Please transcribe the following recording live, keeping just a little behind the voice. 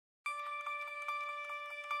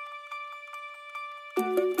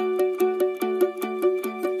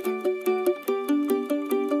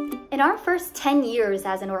In our first 10 years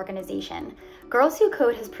as an organization, Girls Who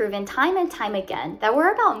Code has proven time and time again that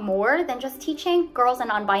we're about more than just teaching girls and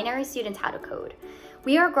non-binary students how to code.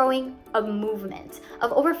 We are growing a movement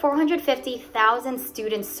of over 450,000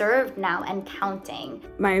 students served now and counting.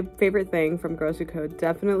 My favorite thing from Girls Who Code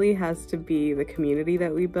definitely has to be the community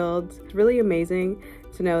that we build. It's really amazing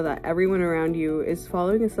to know that everyone around you is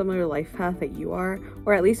following a similar life path that you are,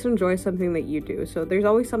 or at least enjoy something that you do. So there's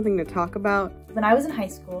always something to talk about. When I was in high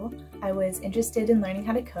school, I was interested in learning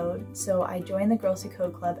how to code, so I joined the Girls Who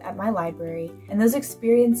Code Club at my library. And those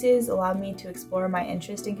experiences allowed me to explore my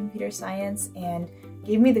interest in computer science and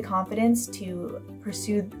gave me the confidence to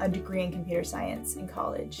pursue a degree in computer science in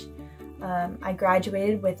college. I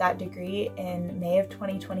graduated with that degree in May of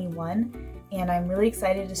 2021, and I'm really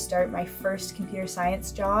excited to start my first computer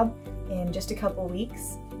science job in just a couple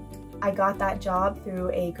weeks. I got that job through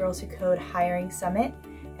a Girls Who Code hiring summit,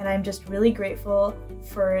 and I'm just really grateful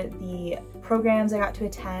for the programs I got to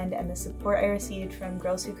attend and the support I received from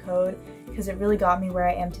Girls Who Code, because it really got me where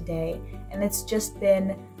I am today. And it's just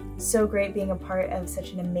been so great being a part of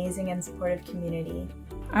such an amazing and supportive community.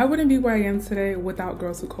 I wouldn't be where I am today without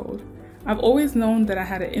Girls Who Code. I've always known that I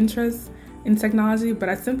had an interest in technology, but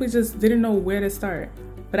I simply just didn't know where to start.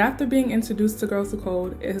 But after being introduced to Girls Who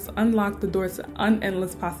Code, it has unlocked the doors to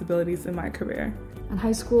unendless possibilities in my career. In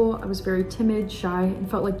high school, I was very timid, shy, and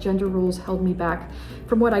felt like gender roles held me back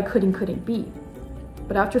from what I could and couldn't be.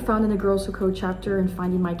 But after founding the Girls Who Code chapter and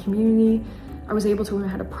finding my community, I was able to learn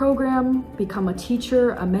how to program, become a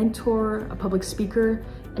teacher, a mentor, a public speaker,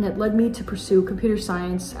 and it led me to pursue computer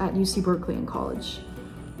science at UC Berkeley in college.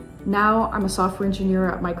 Now I'm a software engineer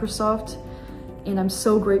at Microsoft, and I'm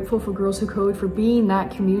so grateful for Girls Who Code for being that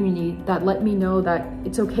community that let me know that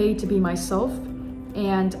it's okay to be myself.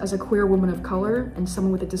 And as a queer woman of color and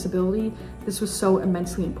someone with a disability, this was so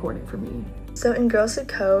immensely important for me. So in Girls Who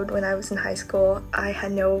Code, when I was in high school, I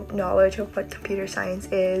had no knowledge of what computer science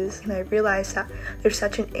is, and I realized that there's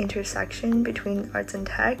such an intersection between arts and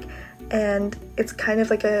tech, and it's kind of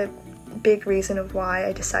like a big reason of why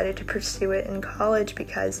I decided to pursue it in college,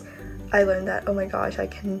 because I learned that, oh my gosh, I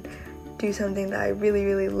can do something that I really,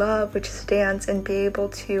 really love, which is dance, and be able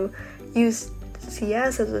to use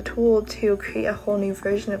CS as a tool to create a whole new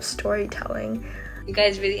version of storytelling. You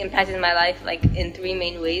guys really impacted my life like in 3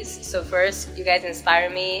 main ways. So first, you guys inspire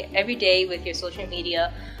me every day with your social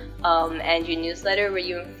media and your newsletter where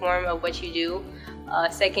you inform of what you do.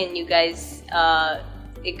 Second, you guys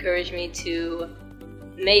encourage me to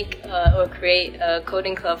make or create a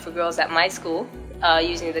coding club for girls at my school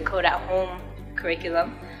using the Code at Home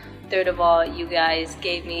curriculum. Third of all, you guys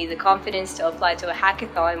gave me the confidence to apply to a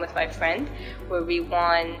hackathon with my friend where we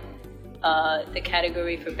won the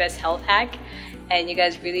category for Best Health Hack. And you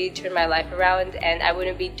guys really turned my life around, and I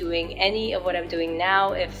wouldn't be doing any of what I'm doing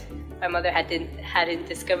now if my mother hadn't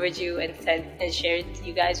discovered you and shared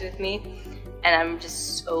you guys with me. And I'm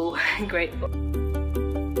just so grateful.